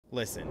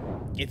Listen,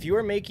 if you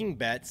are making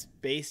bets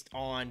based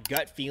on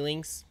gut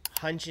feelings,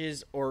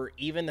 hunches, or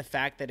even the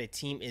fact that a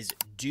team is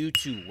due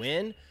to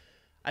win,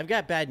 I've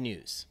got bad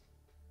news.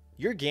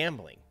 You're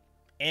gambling.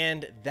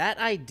 And that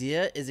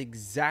idea is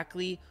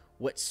exactly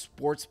what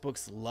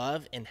sportsbooks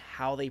love and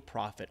how they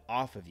profit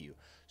off of you.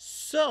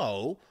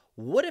 So,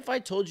 what if I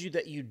told you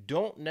that you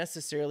don't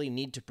necessarily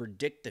need to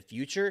predict the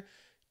future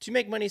to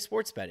make money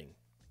sports betting?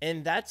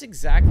 And that's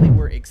exactly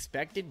where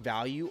expected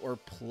value or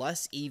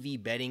plus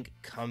EV betting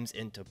comes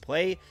into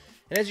play.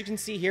 And as you can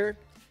see here,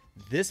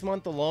 this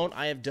month alone,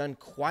 I have done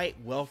quite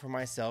well for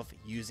myself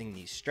using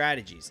these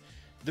strategies.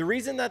 The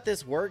reason that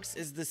this works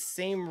is the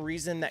same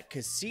reason that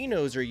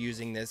casinos are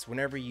using this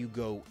whenever you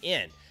go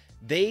in.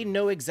 They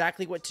know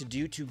exactly what to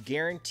do to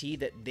guarantee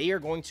that they are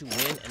going to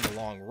win in the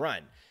long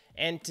run.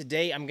 And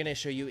today I'm going to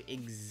show you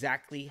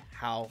exactly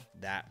how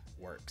that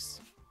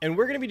works. And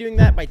we're going to be doing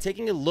that by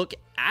taking a look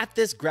at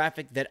this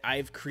graphic that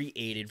I've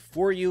created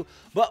for you.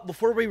 But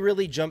before we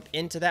really jump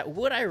into that,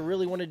 what I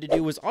really wanted to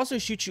do was also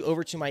shoot you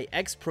over to my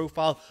X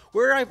profile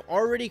where I've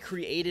already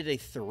created a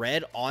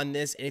thread on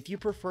this. And if you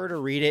prefer to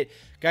read it,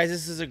 guys,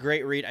 this is a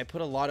great read. I put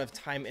a lot of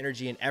time,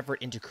 energy, and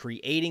effort into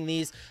creating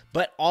these,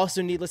 but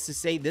also needless to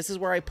say, this is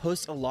where I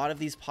post a lot of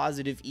these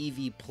positive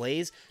EV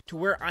plays to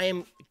where I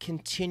am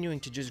continuing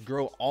to just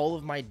grow all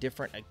of my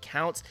different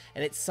accounts.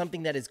 And it's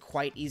something that is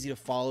quite easy to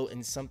follow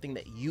and something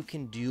that you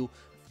can do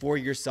for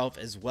yourself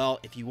as well.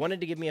 If you wanted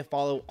to give me a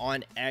follow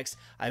on X,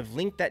 I've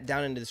linked that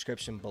down in the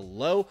description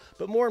below.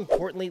 But more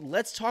importantly,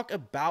 let's talk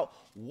about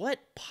what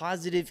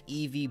positive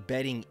EV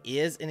betting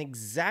is and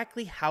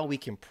exactly how we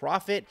can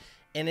profit.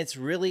 And it's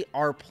really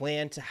our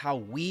plan to how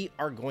we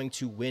are going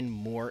to win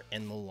more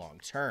in the long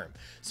term.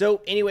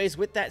 So anyways,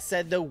 with that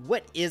said though,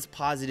 what is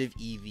positive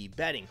EV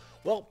betting?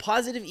 Well,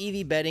 positive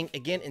EV betting,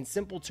 again, in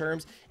simple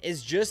terms,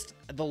 is just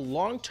the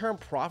long-term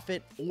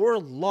profit or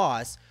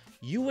loss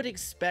you would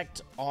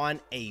expect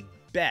on a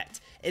bet.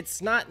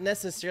 It's not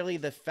necessarily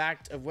the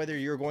fact of whether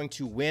you're going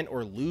to win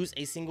or lose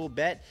a single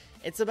bet.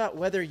 It's about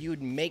whether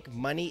you'd make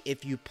money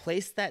if you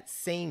place that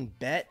same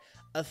bet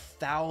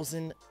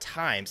 1,000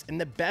 times.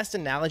 And the best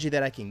analogy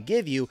that I can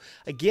give you,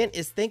 again,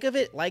 is think of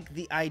it like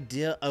the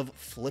idea of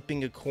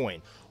flipping a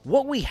coin.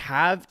 What we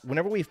have,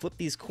 whenever we flip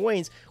these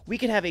coins, we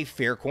can have a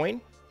fair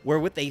coin, where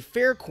with a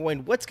fair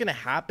coin, what's going to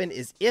happen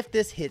is if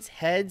this hits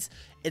heads,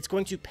 it's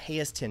going to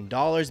pay us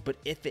 $10, but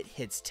if it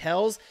hits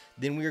tails,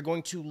 then we are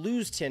going to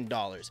lose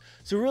 $10.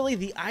 So really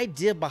the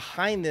idea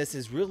behind this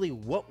is really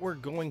what we're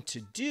going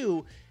to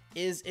do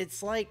is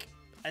it's like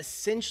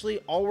essentially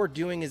all we're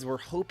doing is we're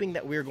hoping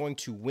that we're going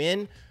to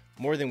win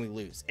more than we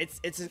lose.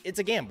 It's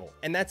a gamble,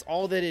 and that's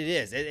all that it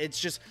is. It's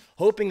just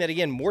hoping that,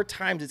 again, more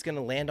times it's going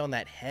to land on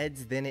that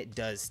heads than it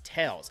does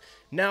tails.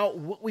 Now,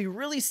 what we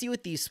really see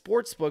with these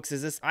sports books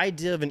is this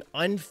idea of an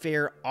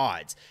unfair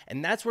odds,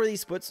 and that's where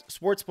these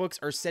sports books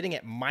are setting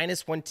at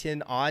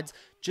 -110 odds,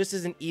 just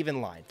as an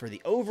even line. For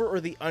the over or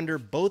the under,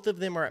 both of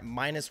them are at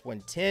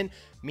 -110,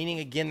 meaning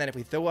again that if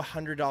we throw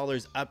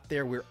 $100 up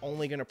there, we're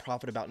only going to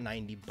profit about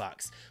 90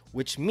 bucks,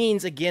 which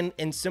means, again,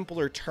 in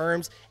simpler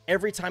terms,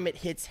 every time it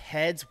hits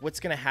heads,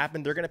 what's going to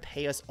happen? They're going to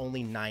pay us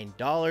only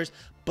 $9.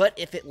 But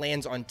if it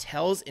lands on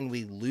tails and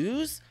we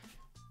lose,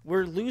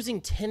 we're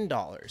losing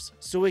 $10.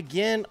 So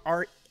again,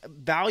 our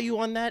value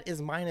on that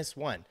is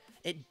 -1.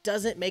 It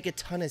doesn't make a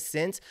ton of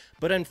sense,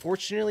 but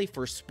unfortunately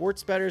for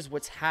sports bettors,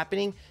 what's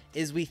happening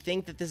is we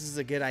think that this is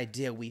a good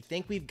idea. We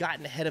think we've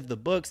gotten ahead of the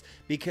books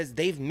because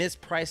they've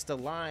mispriced a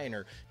line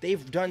or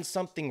they've done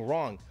something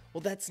wrong.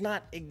 Well, that's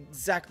not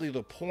exactly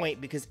the point,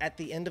 because at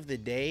the end of the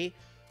day,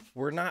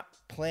 we're not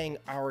playing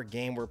our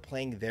game, we're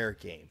playing their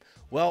game.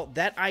 Well,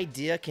 that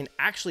idea can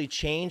actually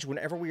change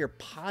whenever we are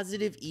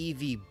positive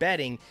EV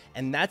betting,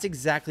 and that's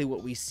exactly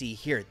what we see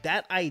here.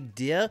 That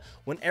idea,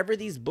 whenever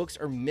these books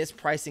are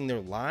mispricing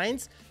their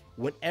lines,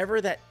 whenever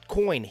that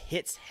coin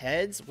hits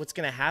heads, what's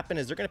going to happen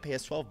is they're going to pay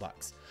us 12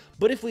 bucks.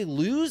 But if we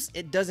lose,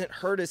 it doesn't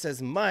hurt us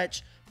as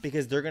much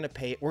because we're going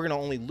to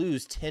only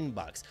lose 10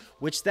 bucks,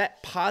 which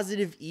that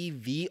positive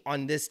EV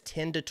on this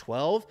 10 to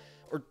 12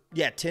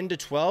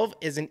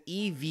 is an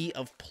EV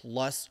of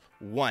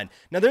 +1.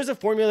 Now there's a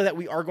formula that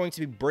we are going to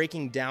be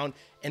breaking down,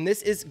 and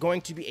this is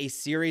going to be a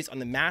series on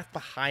the math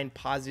behind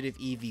positive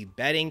EV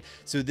betting.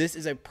 So this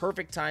is a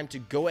perfect time to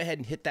go ahead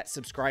and hit that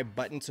subscribe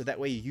button so that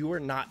way you are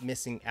not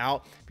missing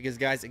out, because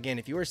guys, again,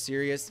 if you are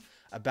serious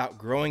about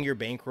growing your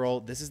bankroll,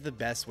 this is the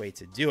best way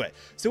to do it.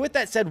 So with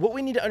that said, what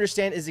we need to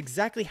understand is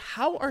exactly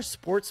how are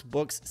sports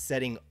books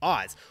setting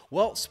odds.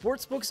 Well,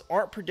 sports books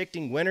aren't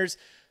predicting winners.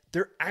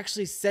 They're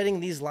actually setting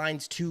these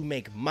lines to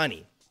make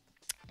money.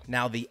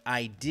 Now, the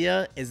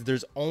idea is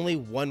there's only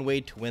one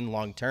way to win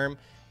long term,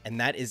 and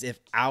that is if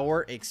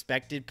our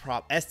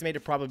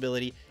estimated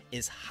probability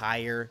is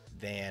higher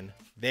than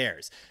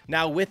theirs.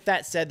 Now, with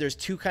that said, there's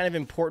two kind of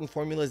important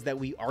formulas that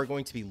we are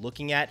going to be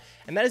looking at,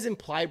 and that is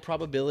implied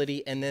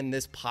probability and then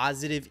this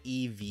positive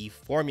EV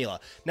formula.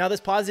 Now, this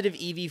positive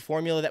EV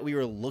formula that we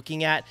were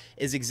looking at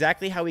is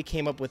exactly how we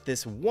came up with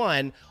this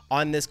one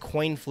on this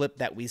coin flip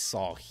that we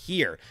saw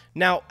here.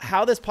 Now,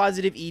 how this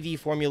positive EV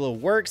formula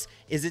works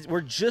is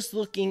we're just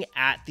looking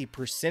at the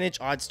percentage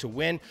odds to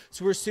win.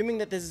 So we're assuming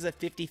that this is a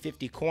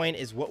 50-50 coin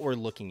is what we're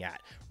looking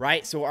at,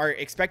 right? So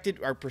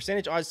our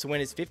percentage odds to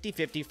win is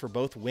 50-50 for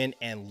both win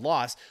and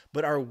loss,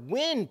 but our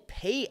win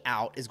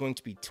payout is going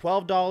to be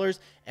 $12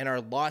 and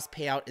our loss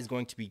payout is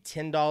going to be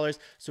 $10.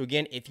 So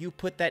again, if you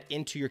put that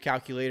into your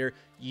calculator,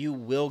 you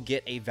will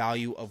get a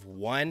value of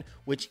 1,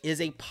 which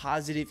is a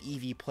positive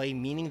EV play,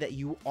 meaning that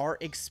you are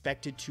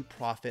expected to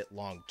profit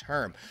long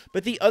term.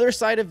 But the other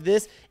side of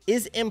this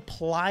is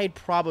implied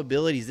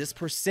probabilities, this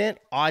percent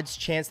odds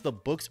chance the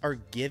books are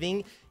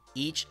giving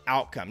each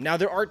outcome. Now,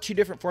 there are two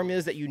different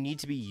formulas that you need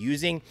to be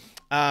using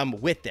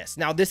with this.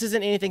 Now, this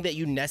isn't anything that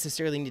you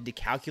necessarily need to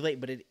calculate,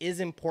 but it is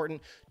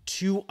important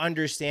to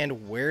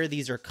understand where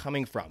these are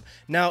coming from.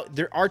 Now,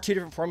 there are two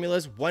different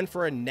formulas, one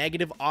for a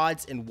negative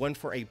odds and one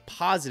for a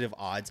positive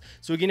odds.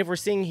 So again, if we're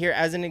seeing here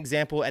as an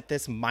example at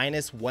this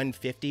minus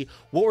 150,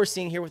 what we're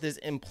seeing here with this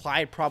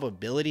implied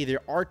probability, there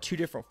are two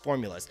different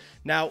formulas.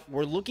 Now,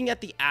 we're looking at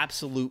the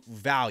absolute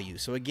value.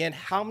 So again,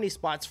 how many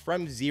spots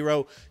from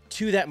 0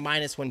 to that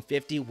minus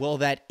 150? Well,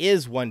 that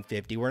is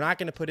 150. We're not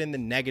going to put in the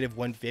negative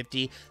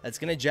 150. That's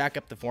going to jack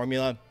up the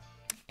formula.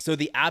 So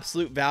the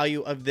absolute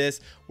value of this,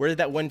 where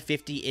that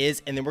 150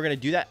 is, and then we're going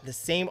to do that the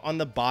same on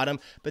the bottom,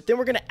 but then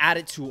we're going to add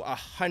it to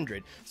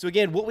 100. So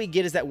again, what we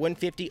get is that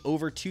 150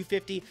 over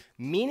 250,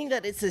 meaning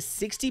that it's a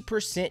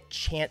 60%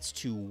 chance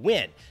to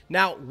win.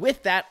 Now,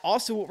 with that,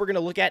 also what we're going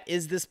to look at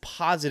is this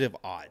positive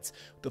odds.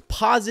 The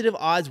positive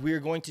odds, we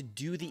are going to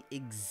do the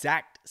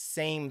exact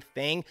same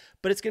thing,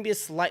 but it's going to be a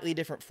slightly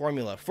different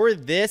formula. For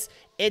this,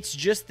 it's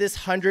just this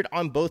 100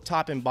 on both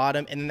top and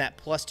bottom, and then that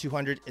plus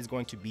 200 is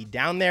going to be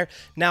down there.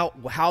 Now,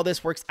 how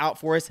this works out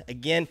for us,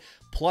 again,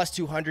 plus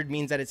 200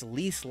 means that it's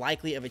least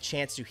likely of a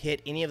chance to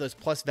hit any of those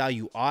plus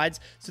value odds.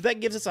 So that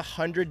gives us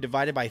 100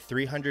 divided by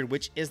 300,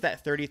 which is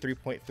that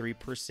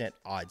 33.3%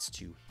 odds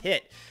to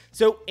hit.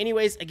 So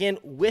anyways, again,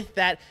 with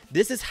that,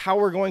 this is how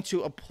we're going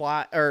to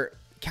apply or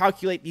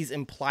calculate these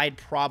implied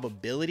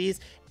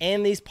probabilities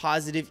and these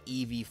positive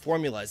EV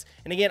formulas.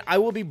 And again, I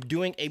will be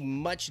doing a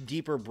much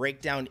deeper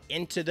breakdown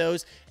into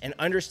those and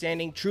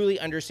truly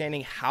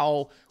understanding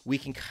how we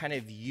can kind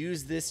of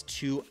use this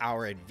to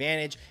our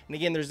advantage. And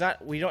again,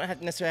 we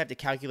don't necessarily have to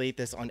calculate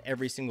this on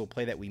every single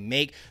play that we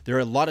make. There are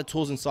a lot of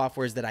tools and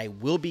softwares that I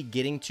will be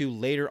getting to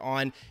later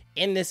on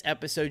in this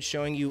episode,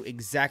 showing you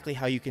exactly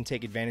how you can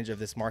take advantage of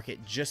this market,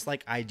 just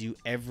like I do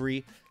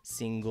every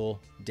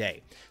single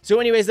day. So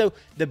anyways, though,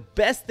 the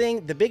biggest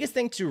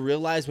thing to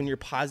realize when you're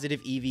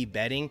positive EV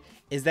betting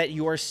is that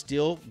you are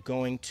still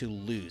going to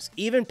lose.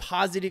 Even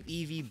positive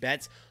EV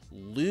bets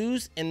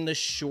lose in the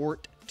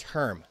short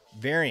term.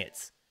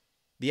 Variance,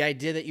 the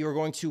idea that you are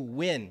going to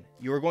win,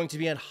 you are going to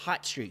be on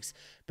hot streaks,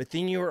 but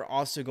then you are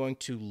also going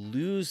to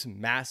lose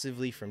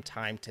massively from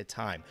time to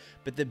time.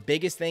 But the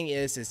biggest thing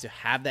is to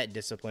have that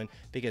discipline,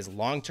 because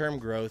long-term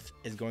growth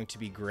is going to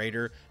be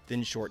greater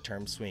than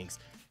short-term swings.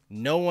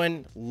 No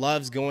one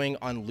loves going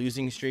on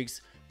losing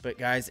streaks, but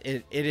guys,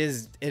 it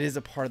is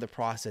a part of the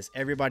process.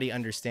 Everybody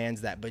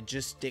understands that, but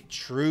just stick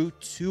true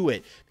to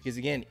it. Because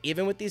again,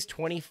 even with these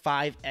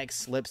 25x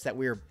slips that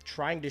we are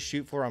trying to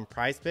shoot for on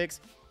Prize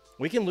Picks,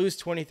 we can lose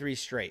 23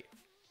 straight.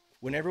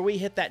 Whenever we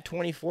hit that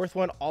 24th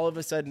one, all of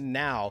a sudden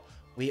now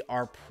we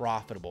are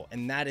profitable.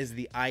 And that is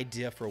the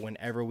idea for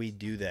whenever we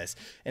do this.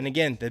 And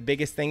again, the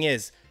biggest thing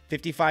is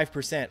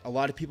 55%. A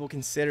lot of people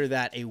consider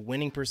that a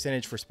winning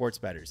percentage for sports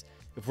bettors.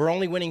 If we're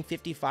only winning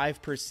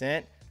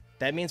 55%,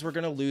 that means we're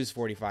going to lose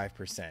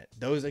 45%.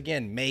 Those,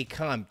 again, may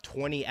come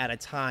 20 at a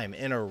time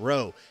in a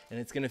row, and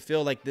it's going to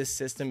feel like this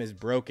system is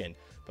broken.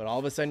 But all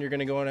of a sudden, you're going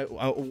to go on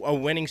a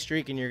winning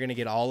streak, and you're going to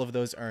get all of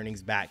those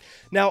earnings back.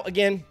 Now,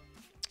 again,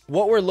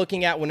 what we're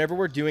looking at whenever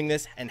we're doing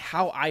this and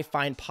how I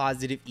find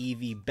positive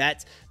EV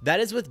bets, that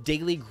is with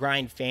Daily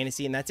Grind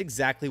Fantasy, and that's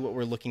exactly what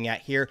we're looking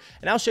at here.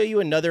 And I'll show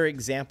you another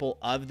example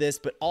of this,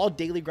 but all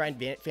Daily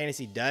Grind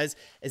Fantasy does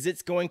is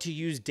it's going to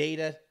use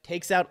data,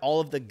 takes out all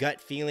of the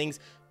gut feelings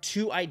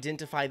to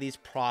identify these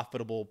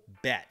profitable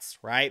bets,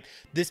 right?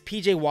 This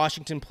PJ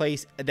Washington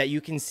place that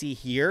you can see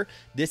here,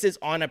 this is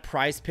on a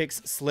Prize Picks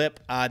slip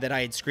that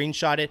I had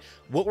screenshotted.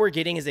 What we're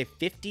getting is a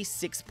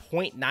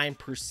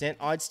 56.9%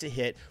 odds to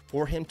hit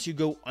for him to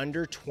go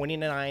under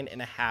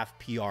 29.5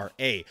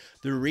 PRA.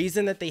 The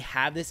reason that they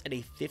have this at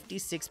a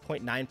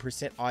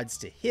 56.9% odds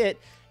to hit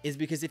is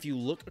because if you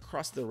look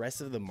across the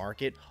rest of the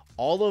market,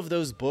 all of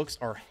those books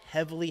are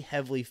heavily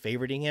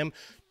favoriting him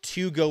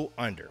to go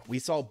under. We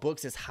saw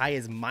books as high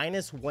as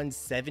minus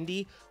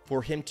 170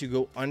 for him to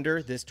go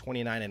under this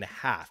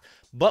 29.5.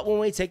 But when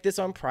we take this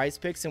on Prize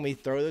Picks and we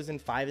throw those in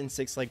 5 and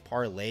 6 leg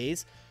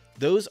parlays,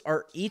 those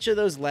are each of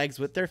those legs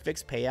with their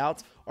fixed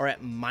payouts are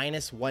at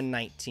minus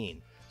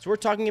 119. So we're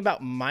talking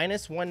about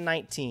minus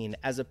 119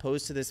 as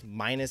opposed to this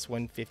minus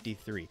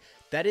 153.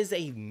 That is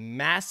a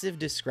massive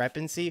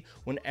discrepancy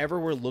whenever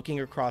we're looking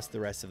across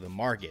the rest of the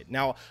market.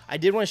 Now, I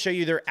did want to show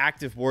you their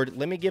active board.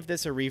 Let me give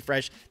this a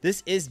refresh.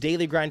 This is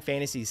Daily Grind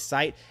Fantasy's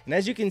site. And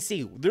as you can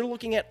see, they're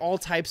looking at all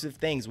types of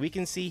things. We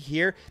can see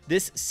here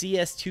this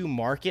CS2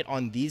 market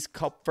on these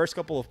first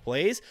couple of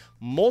plays,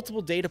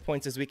 multiple data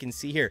points as we can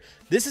see here.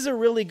 This is a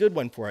really good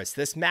one for us.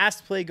 This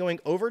mass play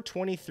going over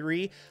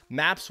 23,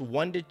 maps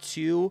 1 to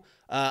 2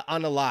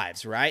 on the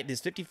lives, right?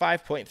 This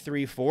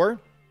 55.34.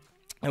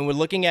 And we're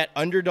looking at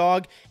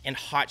underdog and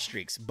hot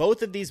streaks.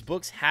 Both of these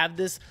books have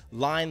this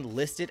line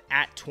listed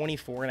at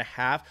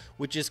 24.5,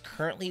 which is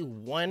currently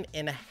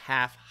 1.5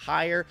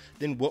 higher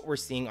than what we're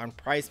seeing on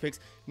PrizePicks,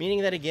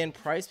 meaning that again,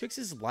 PrizePicks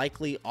is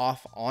likely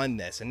off on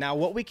this. And now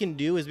what we can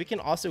do is we can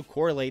also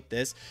correlate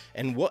this.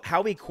 And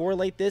how we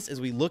correlate this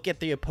is we look at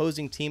the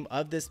opposing team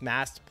of this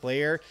masked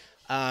player.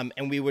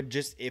 And we would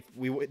just, if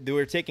we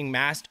were taking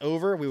masked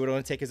over, we would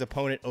want to take his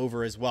opponent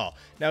over as well.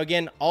 Now,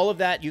 again, all of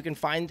that you can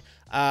find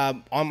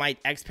on my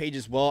X page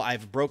as well.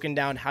 I've broken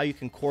down how you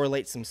can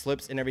correlate some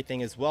slips and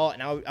everything as well.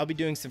 And I'll be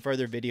doing some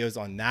further videos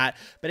on that.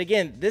 But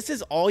again, this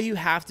is all you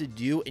have to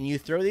do. And you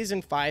throw these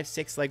in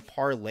 5-6 leg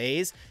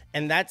parlays.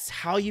 And that's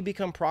how you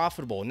become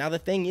profitable. Now, the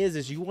thing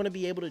is you want to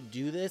be able to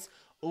do this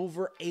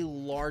over a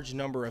large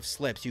number of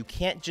slips. You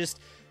can't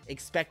just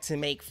expect to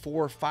make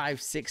 4,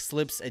 5, 6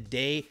 slips a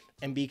day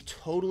and be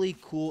totally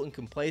cool and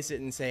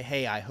complacent and say,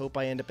 hey, I hope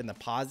I end up in the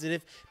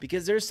positive,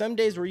 because there's some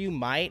days where you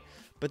might,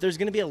 but there's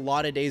going to be a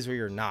lot of days where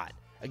you're not.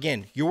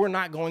 Again, you're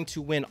not going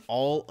to win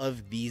all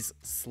of these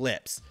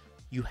slips.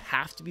 You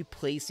have to be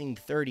placing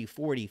 30,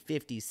 40,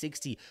 50,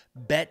 60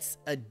 bets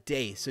a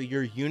day. So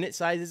your unit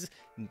sizes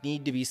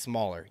need to be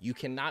smaller. You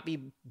cannot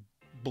be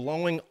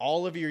blowing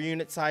all of your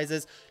unit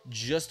sizes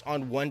just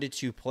on 1 to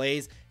 2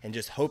 plays and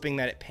just hoping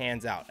that it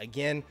pans out.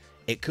 Again,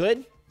 it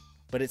could,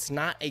 but it's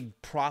not a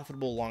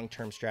profitable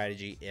long-term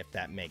strategy, if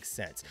that makes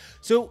sense.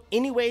 So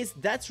anyways,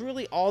 that's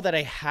really all that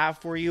I have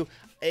for you.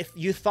 If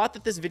you thought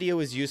that this video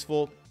was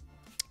useful,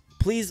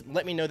 please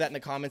let me know that in the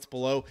comments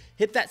below.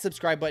 Hit that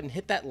subscribe button,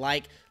 hit that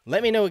like.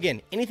 Let me know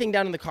again, anything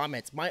down in the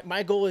comments.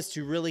 My goal is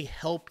to really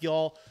help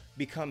y'all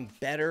become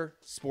better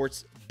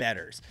sports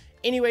bettors.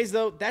 Anyways,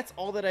 though, that's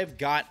all that I've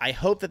got. I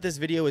hope that this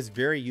video is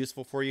very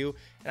useful for you,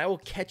 and I will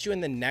catch you in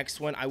the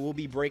next one. I will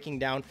be breaking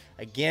down,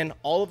 again,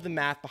 all of the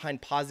math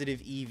behind positive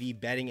EV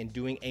betting and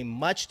doing a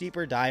much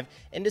deeper dive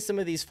into some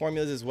of these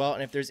formulas as well.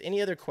 And if there's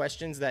any other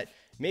questions that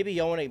maybe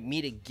y'all want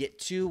me to get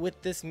to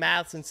with this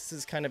math, since this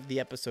is kind of the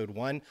episode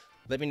 1,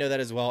 let me know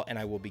that as well, and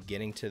I will be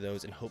getting to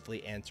those and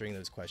hopefully answering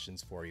those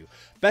questions for you.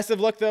 Best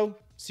of luck, though.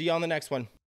 See you on the next one.